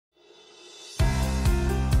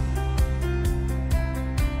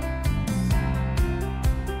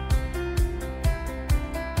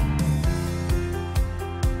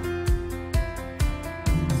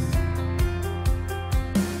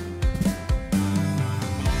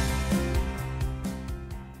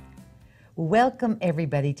Welcome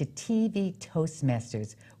everybody to TV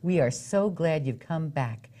Toastmasters. We are so glad you've come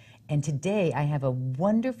back. And today I have a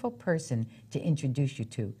wonderful person to introduce you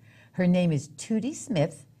to. Her name is Tootie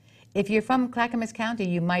Smith. If you're from Clackamas County,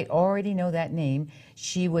 you might already know that name.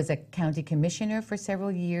 She was a county commissioner for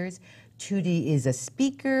several years. Tootie is a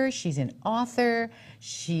speaker, she's an author,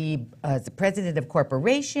 she is the president of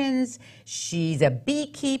corporations, she's a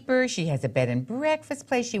beekeeper, she has a bed and breakfast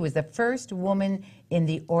place. She was the first woman in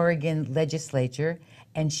the Oregon legislature,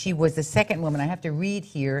 and she was the second woman. I have to read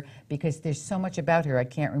here because there's so much about her, I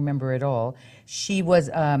can't remember it all. She was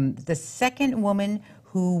the second woman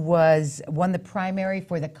who won the primary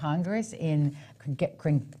for the Congress in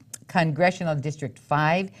Congressional District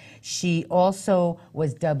 5. She also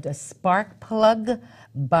was dubbed a spark plug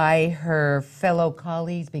by her fellow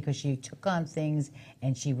colleagues because she took on things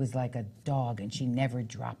and she was like a dog and she never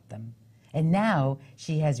dropped them. And now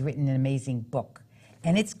she has written an amazing book,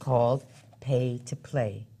 and it's called Pay to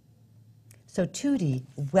Play. So Tootie,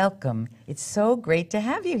 welcome. It's so great to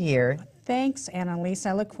have you here. Thanks, Anne-Louise.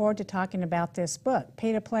 I look forward to talking about this book.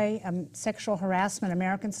 Pay to Play, Sexual Harassment,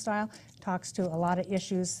 American Style, talks to a lot of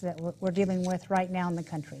issues that we're dealing with right now in the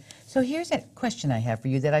country. So here's a question I have for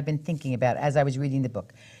you that I've been thinking about as I was reading the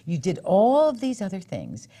book. You did all of these other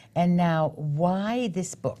things, and now why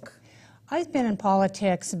this book? I've been in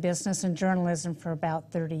politics, business, and journalism for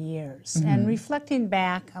about 30 years. And reflecting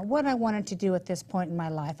back on what I wanted to do at this point in my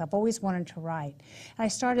life, I've always wanted to write. I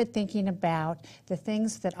started thinking about the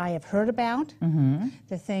things that I have heard about,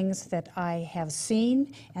 the things that I have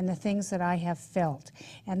seen, and the things that I have felt.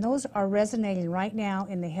 And those are resonating right now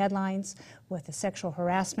in the headlines with the sexual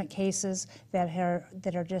harassment cases that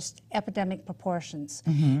are just epidemic proportions.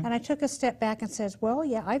 And I took a step back and said, well,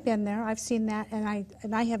 yeah, I've been there, I've seen that,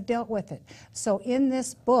 and I have dealt with it. So in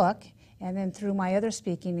this book, and then through my other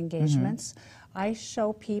speaking engagements, I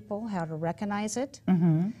show people how to recognize it,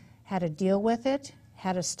 how to deal with it,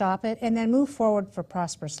 how to stop it, and then move forward for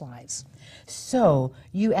prosperous lives. So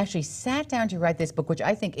you actually sat down to write this book, which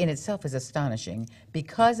I think in itself is astonishing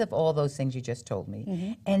because of all those things you just told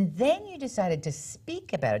me. And then you decided to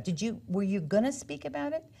speak about it. Were you going to speak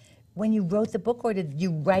about it when you wrote the book, or did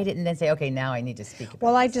you write it and then say, okay, now I need to speak about it?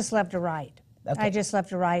 Well, I just love to write. Okay. I just love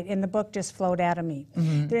to write, and the book just flowed out of me.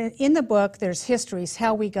 In the book, there's histories,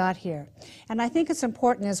 how we got here. And I think it's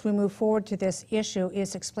important as we move forward to this issue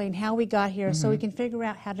is explain how we got here so we can figure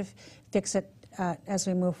out how to fix it as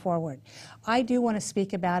we move forward. I do want to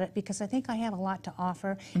speak about it because I think I have a lot to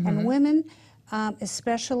offer. And women,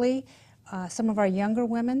 especially some of our younger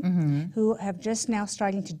women who have just now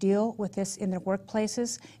starting to deal with this in their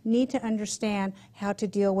workplaces, need to understand how to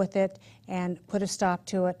deal with it and put a stop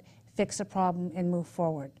to it, fix a problem, and move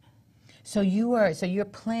forward. So your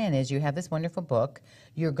plan is you have this wonderful book.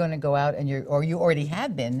 You're going to go out and you already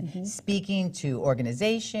have been speaking to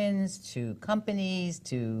organizations, to companies,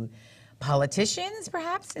 to politicians,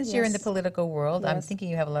 perhaps, since you're in the political world. I'm thinking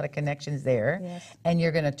you have a lot of connections there. And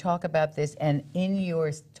you're going to talk about this. And in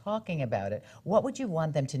your talking about it, what would you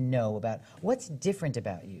want them to know about what's different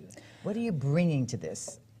about you? What are you bringing to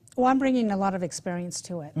this? Well, I'm bringing a lot of experience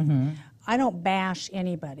to it. I don't bash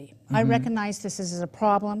anybody. I recognize this is a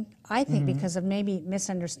problem, I think, because of maybe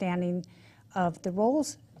misunderstanding of the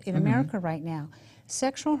roles in America right now.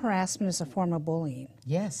 Sexual harassment is a form of bullying.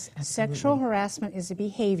 Yes, absolutely. Sexual harassment is a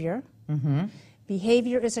behavior.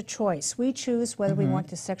 Behavior is a choice. We choose whether we want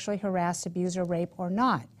to sexually harass, abuse, or rape or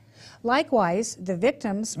not. Likewise, the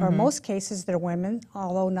victims, or most cases they're women,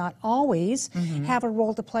 although not always, have a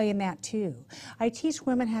role to play in that too. I teach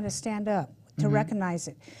women how to stand up, to recognize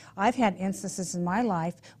it. I've had instances in my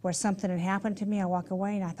life where something had happened to me, I walk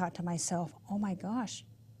away and I thought to myself, oh my gosh,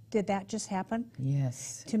 did that just happen?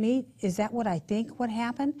 Yes. To me, is that what I think would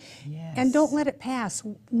happen? Yes. And don't let it pass.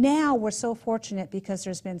 Now we're so fortunate because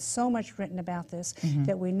there's been so much written about this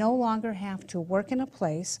that we no longer have to work in a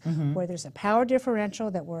place where there's a power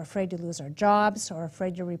differential, that we're afraid to lose our jobs or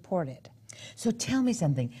afraid to report it. So tell me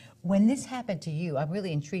something. When this happened to you, I'm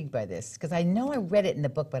really intrigued by this because I know I read it in the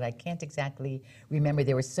book, but I can't exactly remember.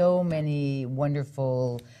 There were so many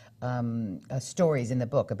wonderful stories in the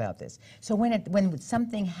book about this. So when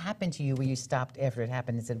something happened to you where you stopped after it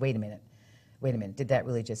happened and said, wait a minute, did that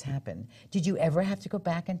really just happen? Did you ever have to go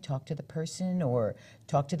back and talk to the person or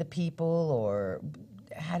talk to the people, or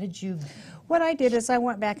how did you? What I did is I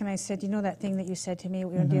went back and I said, you know that thing that you said to me,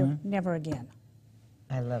 what we're going to do? Never again.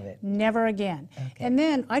 I love it. Never again. Okay. And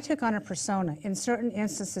then I took on a persona. In certain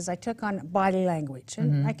instances, I took on body language,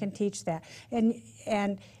 and I can teach that.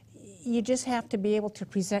 And you just have to be able to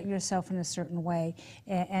present yourself in a certain way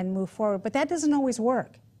and move forward. But that doesn't always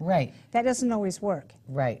work. Right. That doesn't always work.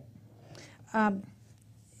 Right.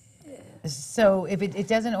 So if it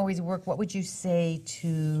doesn't always work, what would you say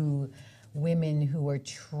to women who are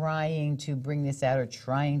trying to bring this out or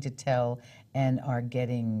trying to tell and are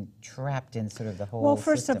getting trapped in sort of the whole Well,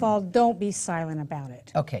 first system? of all, don't be silent about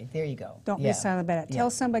it. Okay, there you go. Don't be silent about it. Tell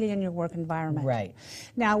somebody in your work environment. Right.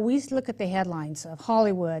 Now, we look at the headlines of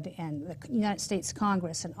Hollywood and the United States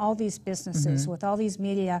Congress and all these businesses with all these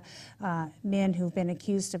media men who've been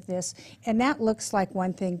accused of this, and that looks like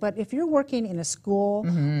one thing. But if you're working in a school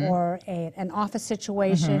or an office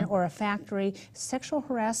situation or a factory, sexual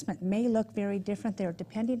harassment may look very different there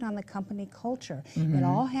depending on the company culture. It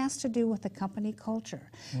all has to do with the company culture.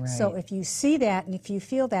 Right. So if you see that and if you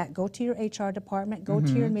feel that, go to your HR department, go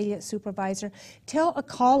to your immediate supervisor, tell a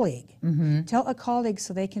colleague. Tell a colleague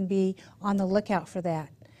so they can be on the lookout for that.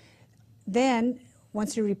 Then,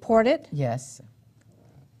 once you report it, Yes.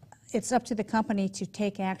 it's up to the company to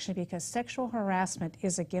take action because sexual harassment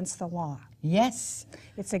is against the law. Yes.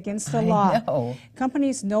 It's against the I law. know.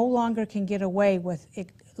 Companies no longer can get away with it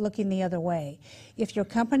looking the other way. If your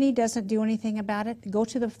company doesn't do anything about it, go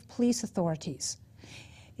to the police authorities.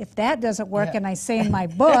 If that doesn't work, and I say in my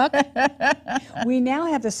book, we now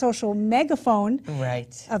have the social megaphone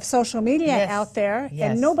Right. of social media out there,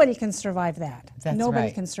 Yes. and nobody can survive that. That's Nobody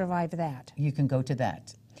right. can survive that. You can go to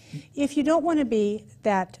that. If you don't want to be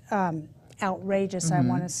that outrageous, I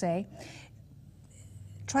want to say,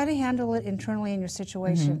 try to handle it internally in your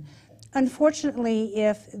situation. Unfortunately,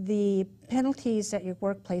 if the penalties at your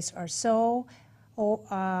workplace are so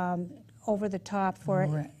over the top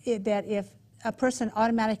for it, that if a person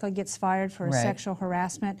automatically gets fired for sexual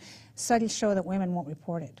harassment, studies show that women won't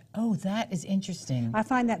report it. Oh, that is interesting. I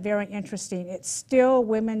find that very interesting. It's still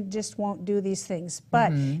women just won't do these things.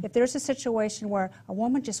 But if there's a situation where a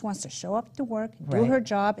woman just wants to show up to work, do her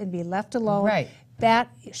job, and be left alone, that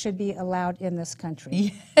should be allowed in this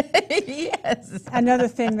country. Yes. Another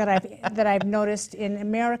thing that I've noticed in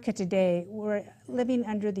America today, we're living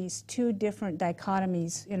under these two different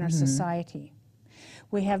dichotomies in our society.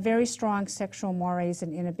 We have very strong sexual mores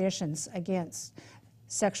and inhibitions against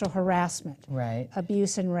sexual harassment,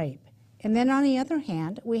 abuse, and rape. And then on the other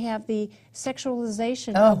hand, we have the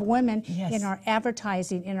sexualization of women in our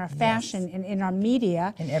advertising, in our fashion, and in our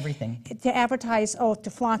media. And everything. To advertise, to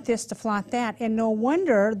flaunt this, to flaunt that. And no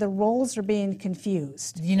wonder the roles are being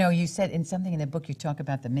confused. You know, you said in something in the book, you talk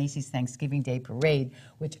about the Macy's Thanksgiving Day Parade,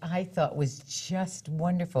 which I thought was just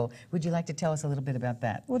wonderful. Would you like to tell us a little bit about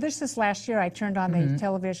that? Well, this last year I turned on the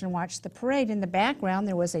television and watched the parade. In the background,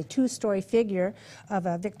 there was a two-story figure of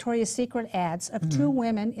a Victoria's Secret ads of two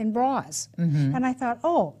women in bras. And I thought,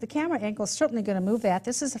 oh, the camera angle is certainly going to move that.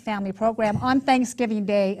 This is a family program on Thanksgiving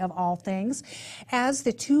Day, of all things. As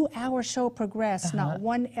the 2-hour show progressed, not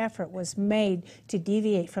one effort was made to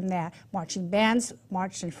deviate from that. Marching bands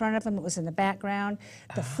marched in front of them. It was in the background.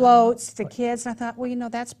 The floats, the kids. And I thought, well, you know,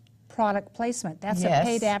 that's product placement. That's a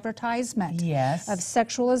paid advertisement of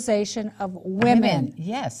sexualization of women.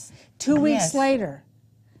 Yes. 2 weeks later,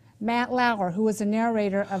 Matt Lauer, who was the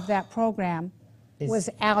narrator of that program,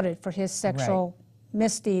 was outed for his sexual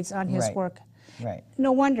misdeeds on his work.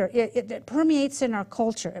 No wonder. It permeates in our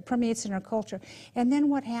culture. It permeates in our culture. And then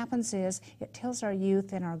what happens is it tells our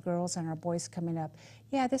youth and our girls and our boys coming up,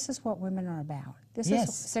 yeah, this is what women are about. This is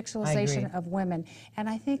sexualization of women. And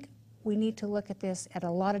I think we need to look at this at a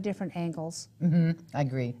lot of different angles. I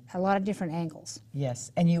agree. A lot of different angles.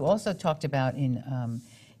 Yes. And you also talked about in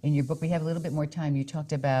your book, we have a little bit more time, you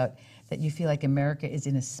talked about that you feel like America is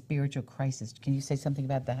in a spiritual crisis. Can you say something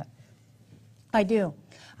about that? I do.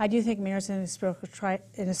 I do think America is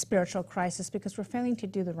in a spiritual crisis because we're failing to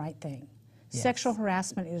do the right thing. Sexual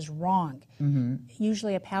harassment is wrong.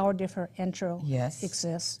 Usually a power differential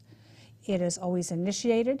exists. It is always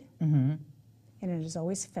initiated, and it is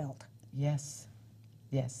always felt. Yes.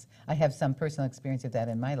 Yes. I have some personal experience of that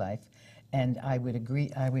in my life, and I would agree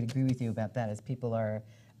with you about that, as people are,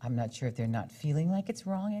 I'm not sure if they're not feeling like it's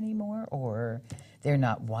wrong anymore, or they're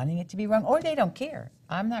not wanting it to be wrong, or they don't care.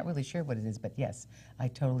 I'm not really sure what it is, but yes, I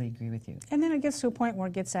totally agree with you. And then it gets to a point where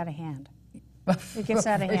it gets out of hand. It gets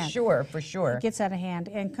out of hand. For sure. It gets out of hand.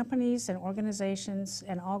 And companies and organizations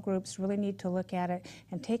and all groups really need to look at it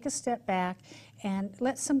and take a step back and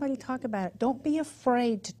let somebody talk about it. Don't be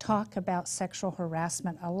afraid to talk about sexual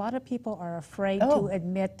harassment. A lot of people are afraid to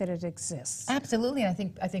admit that it exists. Absolutely.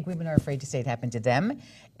 And I think women are afraid to say it happened to them.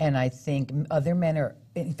 And I think other men are,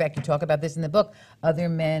 in fact, you talk about this in the book, other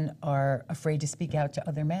men are afraid to speak out to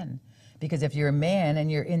other men. Because if you're a man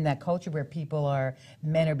and you're in that culture where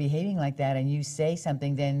men are behaving like that, and you say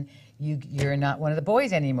something, then you're not one of the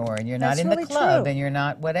boys anymore, and you're not in the club, and you're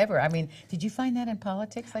not whatever. I mean, did you find that in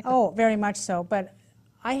politics? Like very much so. But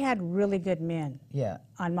I had really good men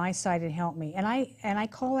on my side and help me. And I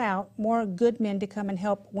call out more good men to come and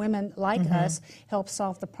help women like us help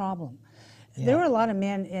solve the problem. There were a lot of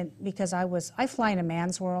men because I fly in a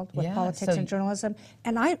man's world with politics and journalism,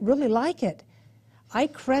 and I really like it. I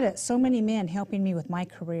credit so many men helping me with my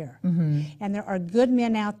career. And there are good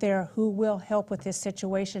men out there who will help with this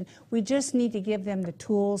situation. We just need to give them the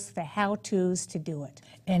tools, the how-tos to do it.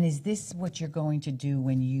 And is this what you're going to do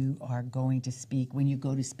when you are going to speak, when you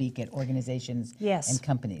go to speak at organizations and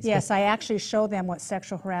companies? Yes, I actually show them what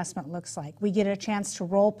sexual harassment looks like. We get a chance to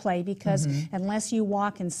role play because unless you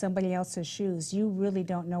walk in somebody else's shoes, you really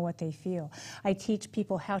don't know what they feel. I teach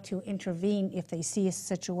people how to intervene if they see a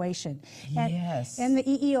situation. And the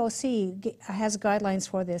EEOC has guidelines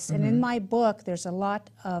for this. And in my book, there's a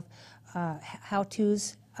lot of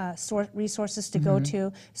how-tos, resources to go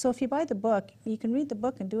to. So if you buy the book, you can read the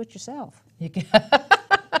book and do it yourself. You can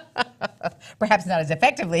perhaps not as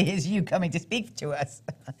effectively as you coming to speak to us.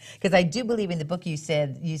 Because I do believe in the book you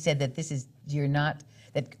said that this is,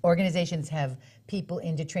 that organizations have people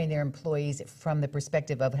in to train their employees from the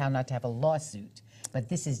perspective of how not to have a lawsuit. But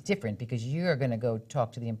this is different because you're going to go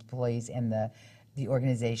talk to the employees and the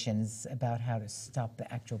organizations about how to stop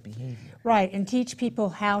the actual behavior. Right, and teach people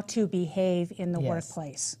how to behave in the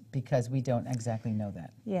workplace. Because we don't exactly know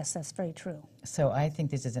that. Yes, that's very true. So I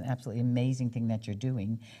think this is an absolutely amazing thing that you're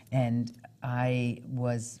doing. And I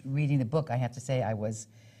was reading the book, I have to say I was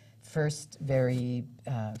first very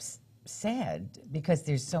sad because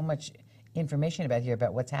there's so much information about here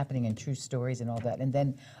about what's happening and true stories and all that, and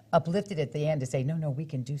then uplifted at the end to say, no, we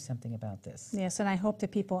can do something about this. Yes, and I hope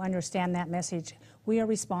that people understand that message. We are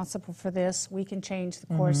responsible for this. We can change the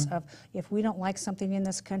course of, if we don't like something in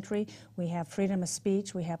this country, we have freedom of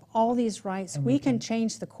speech, we have all these rights. We can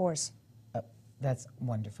change the course. That's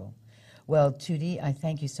wonderful. Well, Tootie, I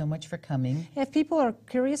thank you so much for coming. If people are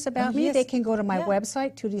curious about me, they can go to my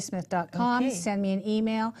website, tootysmith.com, send me an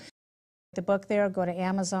email. The book there, go to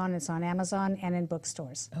Amazon. It's on Amazon and in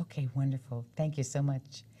bookstores. Okay, wonderful. Thank you so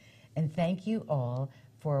much. And thank you all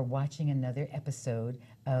for watching another episode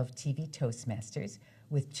of TV Toastmasters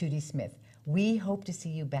with Tootie Smith. We hope to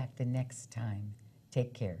see you back the next time.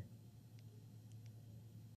 Take care.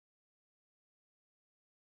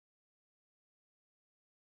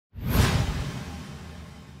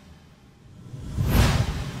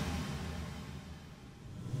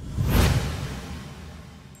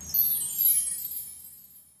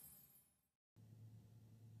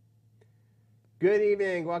 Good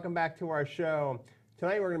evening. Welcome back to our show.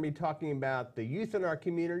 Tonight we're going to be talking about the youth in our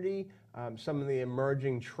community, some of the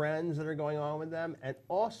emerging trends that are going on with them, and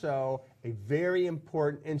also a very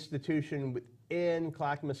important institution within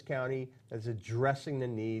Clackamas County that's addressing the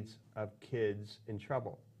needs of kids in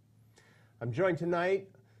trouble. I'm joined tonight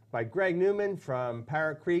by Greg Newman from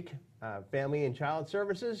Parrot Creek Family and Child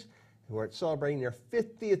Services, who are celebrating their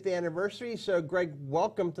 50th anniversary. So Greg,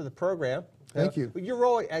 welcome to the program. Thank you. Your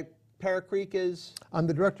role at Parrot Creek is? I'm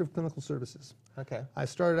the Director of Clinical Services. Okay. I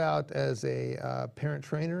started out as a parent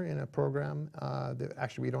trainer in a program that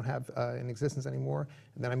actually we don't have in existence anymore.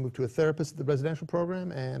 And then I moved to a therapist at the residential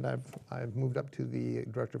program, and I've moved up to the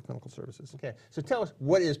Director of Clinical Services. Okay. So tell us,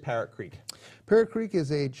 what is Parrot Creek? Parrot Creek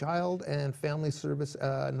is a child and family service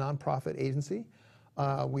nonprofit agency.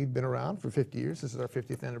 We've been around for 50 years. This is our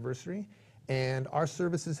 50th anniversary. And our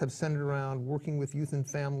services have centered around working with youth and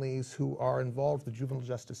families who are involved with the juvenile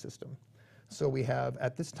justice system. So we have,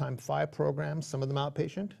 at this time, 5 programs, some of them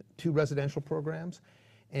outpatient, 2 residential programs,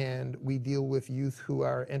 and we deal with youth who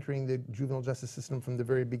are entering the juvenile justice system from the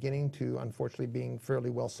very beginning to, unfortunately, being fairly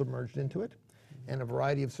well submerged into it, and a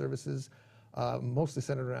variety of services, mostly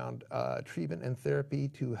centered around treatment and therapy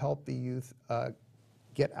to help the youth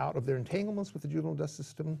get out of their entanglements with the juvenile justice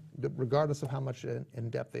system, regardless of how much in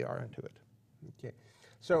depth they are into it. Okay.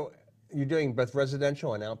 So you're doing both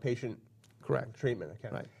residential and outpatient Correct. treatment.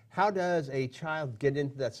 Okay. Right. How does a child get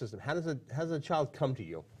into that system? How does a child come to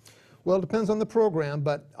you? Well, it depends on the program,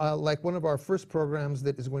 but like one of our first programs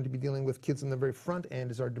that is going to be dealing with kids on the very front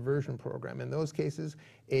end is our diversion program. In those cases,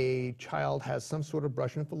 a child has some sort of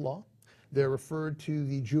brushing with the law. They're referred to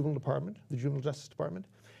the juvenile department, the juvenile justice department.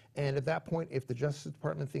 And at that point, if the Justice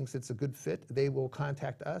Department thinks it's a good fit, they will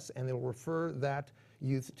contact us and they'll refer that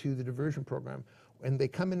youth to the diversion program. And they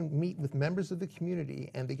come and meet with members of the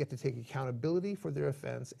community, and they get to take accountability for their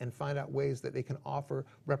offense and find out ways that they can offer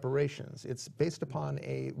reparations. It's based upon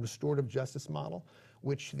a restorative justice model,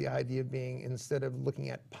 which the idea being, instead of looking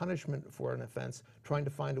at punishment for an offense, trying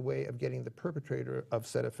to find a way of getting the perpetrator of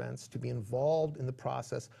said offense to be involved in the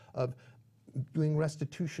process of doing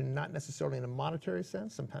restitution, not necessarily in a monetary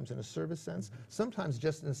sense, sometimes in a service sense, sometimes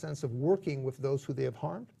just in a sense of working with those who they have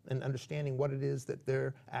harmed and understanding what it is that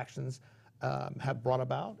their actions have brought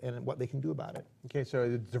about and what they can do about it. Okay, so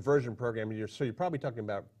the diversion program, you're probably talking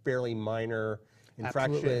about fairly minor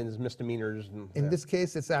infractions, Absolutely. misdemeanors. And, In this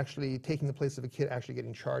case, it's actually taking the place of a kid actually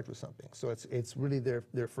getting charged with something. So it's really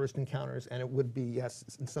their first encounters, and it would be, yes,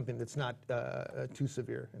 something that's not too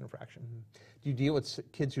severe an infraction. Do you deal with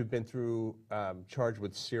kids who've been through charged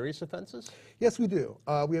with serious offenses? Yes, we do.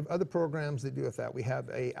 We have other programs that deal with that. We have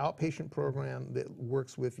an outpatient program that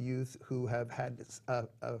works with youth who have had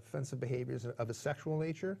offensive behaviors of a sexual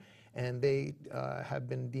nature, and they have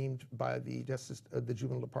been deemed by the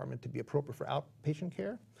Juvenile Department to be appropriate for outpatient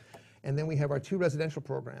care. And then we have our 2 residential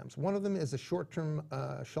programs. One of them is a short-term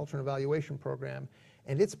shelter and evaluation program,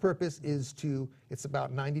 and its purpose is it's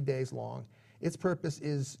about 90 days long. Its purpose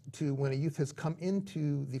is to, when a youth has come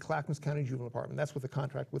into the Clackamas County Juvenile Department, that's with a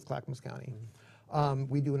contract with Clackamas County,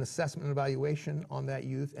 we do an assessment and evaluation on that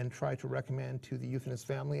youth and try to recommend to the youth and his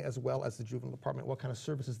family, as well as the Juvenile Department, what kind of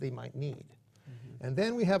services they might need. And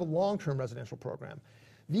then we have a long-term residential program.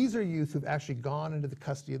 These are youth who've actually gone into the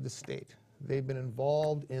custody of the state. They've been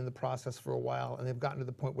involved in the process for a while, and they've gotten to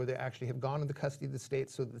the point where they actually have gone into the custody of the state,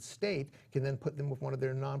 so the state can then put them with one of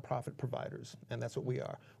their nonprofit providers, and that's what we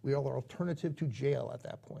are. We are the alternative to jail at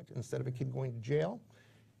that point. Instead of a kid going to jail,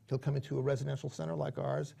 he'll come into a residential center like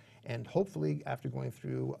ours, and hopefully, after going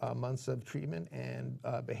through months of treatment and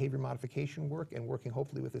behavior modification work and working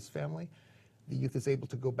hopefully with his family, the youth is able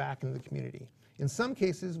to go back into the community. In some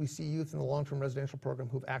cases, we see youth in the long-term residential program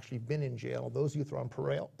who've actually been in jail. Those youth are on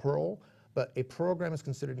parole, but a program is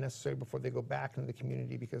considered necessary before they go back into the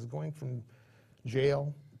community, because going from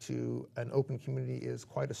jail to an open community is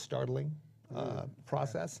quite a startling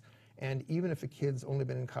process. And even if a kid's only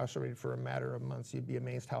been incarcerated for a matter of months, you'd be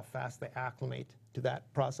amazed how fast they acclimate to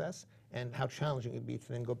that process and how challenging it'd be to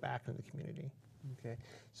then go back into the community. Okay.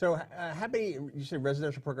 So how many, you said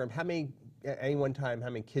residential program, how many, at any one time, how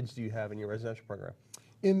many kids do you have in your residential program?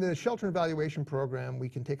 In the shelter and evaluation program, we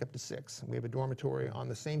can take up to 6. We have a dormitory on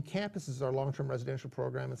the same campus as our long-term residential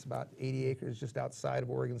program. It's about 80 acres just outside of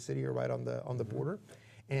Oregon City, or right on the border.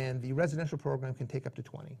 And the residential program can take up to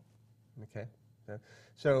 20. Okay.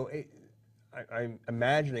 So I'm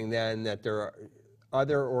imagining then that there are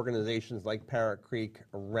other organizations like Parrot Creek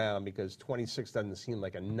around, because 26 doesn't seem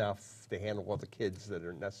like enough to handle all the kids that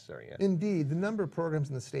are necessary yet. Indeed, the number of programs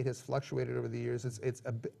in the state has fluctuated over the years. It's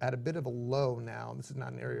at a bit of a low now. This is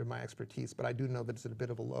not an area of my expertise, but I do know that it's at a bit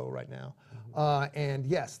of a low right now. And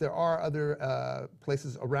yes, there are other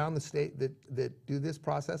places around the state that do this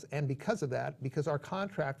process, and because of that, because our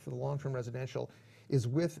contract for the long-term residential is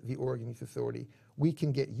with the Oregon Youth Authority, we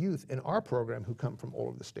can get youth in our program who come from all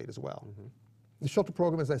over the state as well. The shelter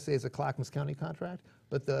program, as I say, is a Clackamas County contract,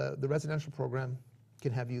 but the residential program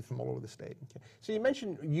can have youth from all over the state. Okay. So you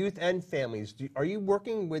mentioned youth and families. Are you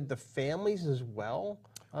working with the families as well?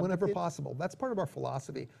 Whenever possible. That's part of our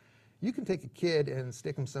philosophy. You can take a kid and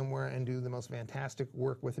stick him somewhere and do the most fantastic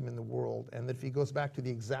work with him in the world, and that if he goes back to the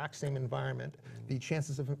exact same environment, the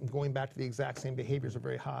chances of him going back to the exact same behaviors are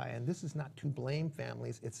very high. And this is not to blame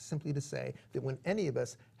families. It's simply to say that when any of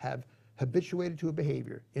us have habituated to a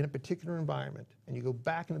behavior in a particular environment, and you go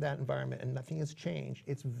back into that environment and nothing has changed,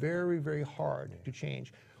 it's very, very hard to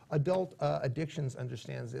change. Adult addictions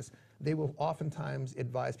understands this. They will oftentimes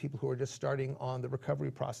advise people who are just starting on the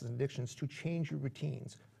recovery process of addictions to change your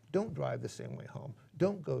routines. Don't drive the same way home.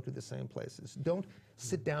 Don't go to the same places. Don't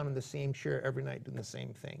sit down in the same chair every night doing the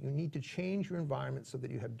same thing. You need to change your environment so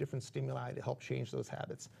that you have different stimuli to help change those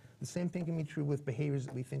habits. The same thing can be true with behaviors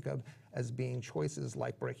that we think of as being choices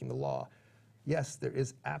like breaking the law. Yes, there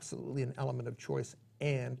is absolutely an element of choice,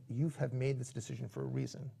 and you have made this decision for a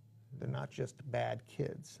reason. They're not just bad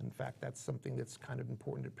kids. In fact, that's something that's kind of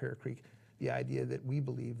important at Parrot Creek. The idea that we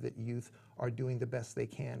believe that youth are doing the best they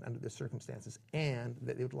can under the circumstances, and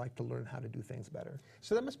that they would like to learn how to do things better.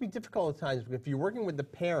 So that must be difficult at times if you're working with the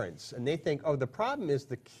parents and they think, oh, the problem is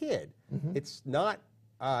the kid. It's not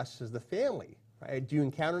us as the family. Right? Do you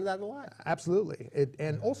encounter that a lot? Absolutely.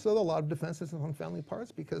 And also a lot of defenses on family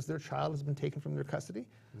parts, because their child has been taken from their custody.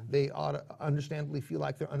 They ought to understandably feel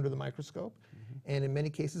like they're under the microscope. And in many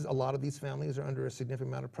cases, a lot of these families are under a significant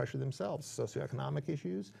amount of pressure themselves. Socioeconomic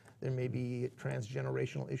issues, there may be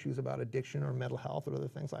transgenerational issues about addiction or mental health or other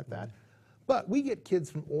things like that. But we get kids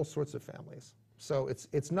from all sorts of families. So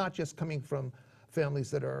it's not just coming from families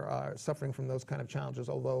that are suffering from those kind of challenges,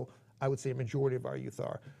 although I would say a majority of our youth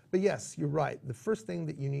are. But yes, you're right. The first thing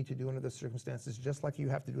that you need to do under those circumstances, just like you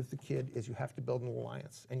have to do with the kid, is you have to build an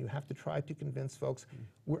alliance. And you have to try to convince folks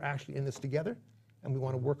we're actually in this together. and we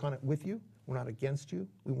want to work on it with you. We're not against you.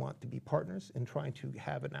 We want to be partners in trying to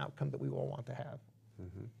have an outcome that we all want to have.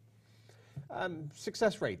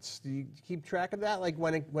 Success rates, do you keep track of that? Like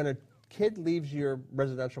when a kid leaves your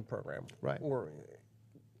residential program, Right. or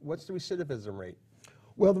what's the recidivism rate?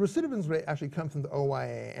 Well, the recidivism rate actually comes from the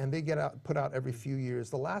OIA, and they get put out every few years.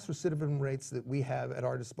 The last recidivism rates that we have at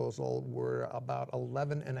our disposal were about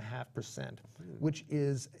 11.5%, which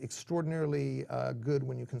is extraordinarily good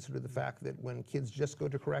when you consider the fact that when kids just go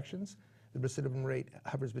to corrections, the recidivism rate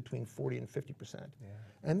hovers between 40 and 50%. Yeah.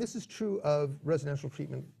 And this is true of residential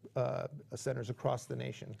treatment centers across the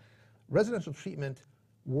nation. Residential treatment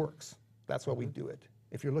works. That's why we do it.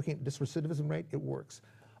 If you're looking at this recidivism rate, it works.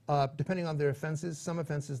 Depending on their offenses, some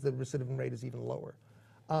offenses the recidivism rate is even lower.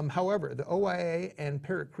 However, the OIA and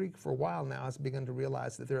Parrot Creek for a while now has begun to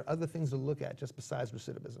realize that there are other things to look at just besides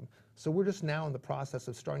recidivism. So we're just now in the process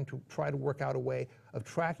of starting to try to work out a way of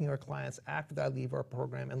tracking our clients after they leave our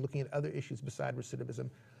program and looking at other issues besides recidivism.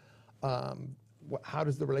 How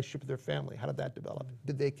does the relationship with their family, how did that develop?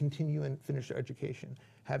 Did they continue and finish their education?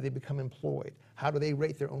 Have they become employed? How do they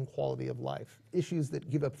rate their own quality of life? Issues that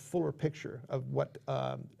give a fuller picture of what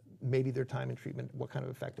maybe their time in treatment, what kind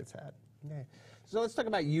of effect it's had. Okay. So let's talk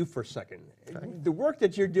about you for a second. Okay. The work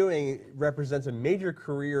that you're doing represents a major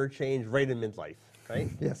career change right in midlife, right?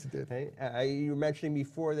 Yes, it did. Okay. You were mentioning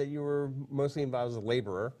before that you were mostly involved as a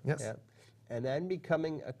laborer. Yes. Yeah. And then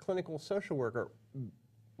becoming a clinical social worker.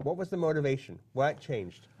 What was the motivation? What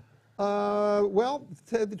changed? Well, to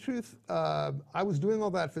tell you the truth, I was doing all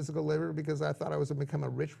that physical labor because I thought I was going to become a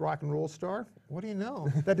rich rock and roll star. What do you know?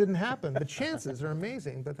 That didn't happen. The chances are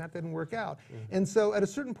amazing, but that didn't work out. And so at a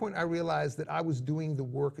certain point, I realized that I was doing the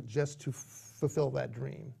work just to fulfill that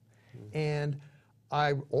dream. And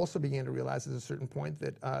I also began to realize at a certain point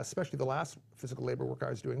that, especially the last physical labor work I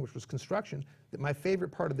was doing, which was construction, that my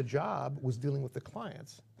favorite part of the job was dealing with the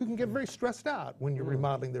clients, who can get very stressed out when you're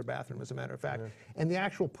remodeling their bathroom, as a matter of fact. And the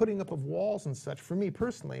actual putting up of walls and such, for me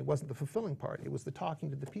personally, wasn't the fulfilling part. It was the talking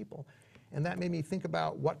to the people. And that made me think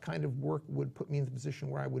about what kind of work would put me in the position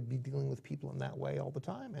where I would be dealing with people in that way all the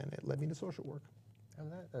time, and it led me to social work.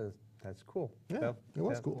 Oh, that's cool. Yeah, So, it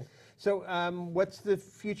was cool. So what's the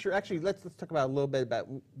future? Actually, let's talk about a little bit about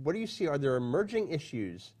what do you see are there emerging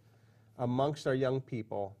issues amongst our young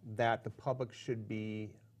people that the public should be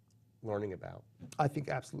learning about? I think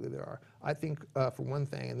absolutely there are. I think for one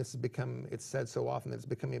thing, and this has become, it's said so often that it's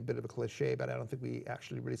becoming a bit of a cliche, but I don't think we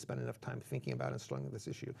actually really spend enough time thinking about and struggling with this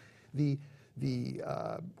issue. The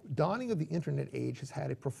dawning of the internet age has had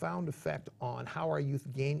a profound effect on how our youth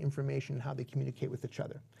gain information and how they communicate with each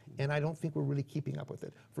other. And I don't think we're really keeping up with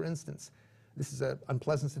it. For instance, this is an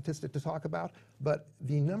unpleasant statistic to talk about, but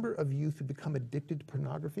the number of youth who become addicted to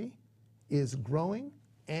pornography is growing,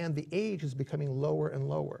 and the age is becoming lower and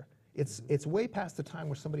lower. It's way past the time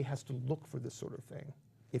where somebody has to look for this sort of thing.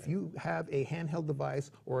 If you have a handheld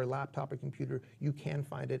device or a laptop or computer, you can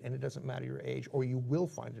find it, and it doesn't matter your age, or you will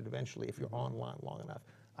find it eventually if you're online long enough.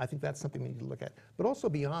 I think that's something we need to look at. But also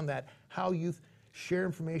beyond that, how youth share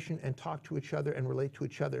information and talk to each other and relate to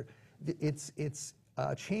each other. It's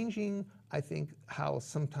changing, I think, how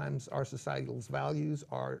sometimes our societal values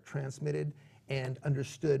are transmitted and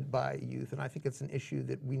understood by youth, and I think it's an issue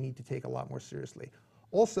that we need to take a lot more seriously.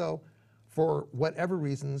 Also, for whatever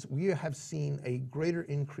reasons, we have seen a greater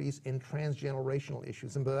increase in transgenerational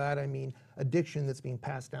issues, and by that I mean addiction that's being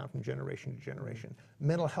passed down from generation to generation,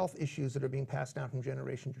 mental health issues that are being passed down from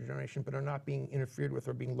generation to generation but are not being interfered with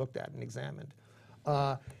or being looked at and examined.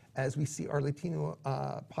 As we see our Latino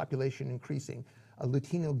population increasing,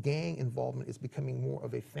 Latino gang involvement is becoming more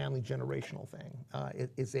of a family generational thing.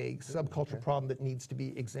 It is a subcultural problem that needs to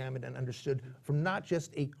be examined and understood from not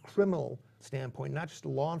just a criminal standpoint, not just a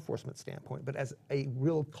law enforcement standpoint, but as a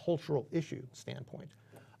real cultural issue standpoint.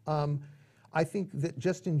 I think that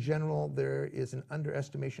just in general, there is an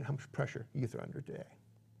underestimation of how much pressure youth are under today.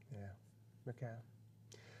 Yeah, okay.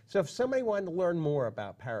 So if somebody wanted to learn more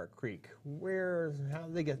about Parrot Creek, how do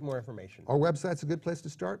they get more information? Our website's a good place to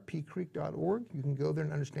start, pcreek.org. You can go there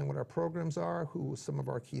and understand what our programs are, who some of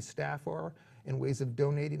our key staff are, and ways of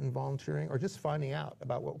donating and volunteering, or just finding out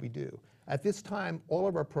about what we do. At this time, all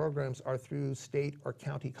of our programs are through state or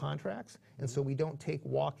county contracts, and so we don't take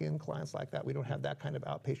walk-in clients like that. We don't have that kind of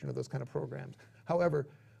outpatient or those kind of programs. However,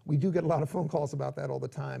 we do get a lot of phone calls about that all the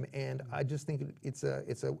time, and I just think it's a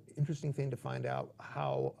interesting thing to find out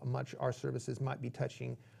how much our services might be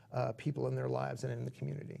touching people in their lives and in the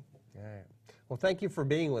community. All right. Well, thank you for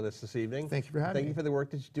being with us this evening. Thank you for having me. Thank you for the work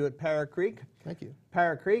that you do at Parrot Creek. Thank you.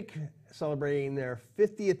 Parrot Creek, celebrating their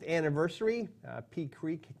 50th anniversary,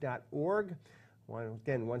 pcreek.org.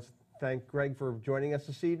 Again, once thank Greg for joining us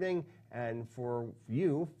this evening, and for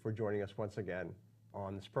you for joining us once again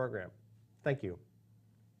on this program. Thank you.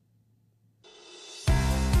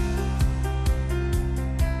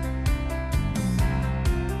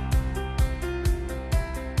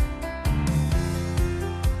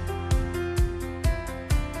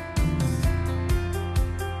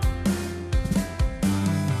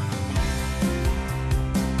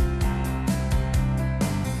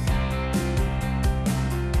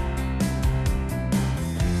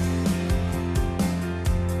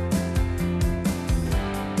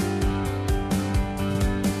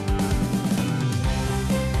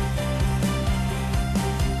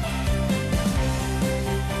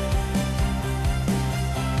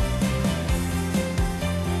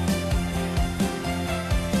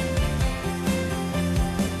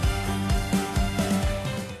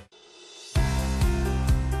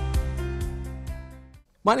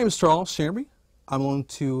 My name is Charles Shamby. I'm on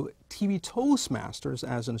to TV Toastmasters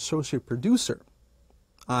as an associate producer.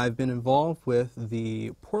 I've been involved with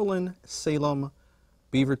the Portland, Salem,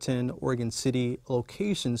 Beaverton, Oregon City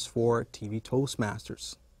locations for TV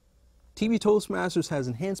Toastmasters. TV Toastmasters has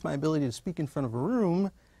enhanced my ability to speak in front of a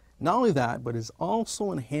room. Not only that, but has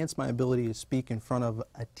also enhanced my ability to speak in front of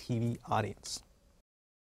a TV audience.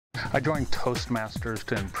 I joined Toastmasters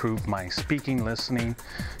to improve my speaking, listening,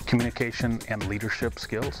 communication, and leadership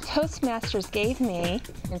skills. Toastmasters gave me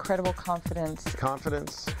incredible confidence.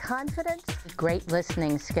 Confidence. Confidence. Great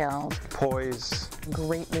listening skills. Poise.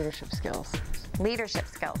 Great leadership skills. Leadership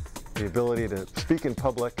skills. The ability to speak in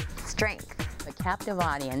public. Strength. A captive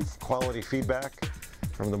audience. Quality feedback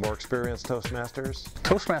from the more experienced Toastmasters.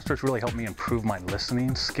 Toastmasters really helped me improve my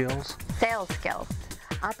listening skills. Sales skills.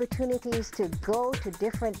 Opportunities to go to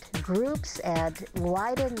different groups and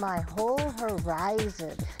widen my whole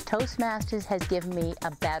horizon. Toastmasters has given me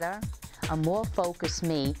a more focused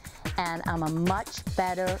me, and I'm a much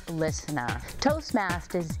better listener.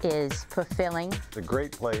 Toastmasters is fulfilling. It's a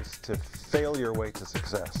great place to fail your way to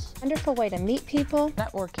success. Wonderful way to meet people.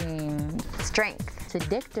 Networking. Strength. It's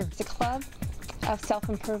addictive. It's a club of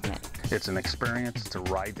self-improvement. It's an experience, it's a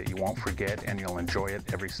ride that you won't forget, and you'll enjoy it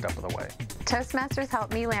every step of the way. Toastmasters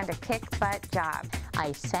helped me land a kick-butt job.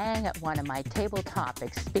 I sang at one of my table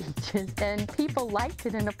topic speeches, and people liked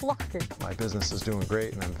it and applauded. My business is doing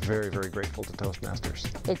great, and I'm very, very grateful to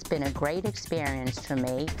Toastmasters. It's been a great experience for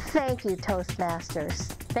me. Thank you, Toastmasters.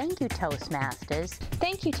 Thank you, Toastmasters.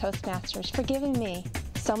 Thank you, Toastmasters, for giving me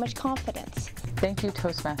so much confidence. Thank you,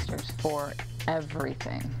 Toastmasters, for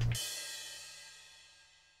everything.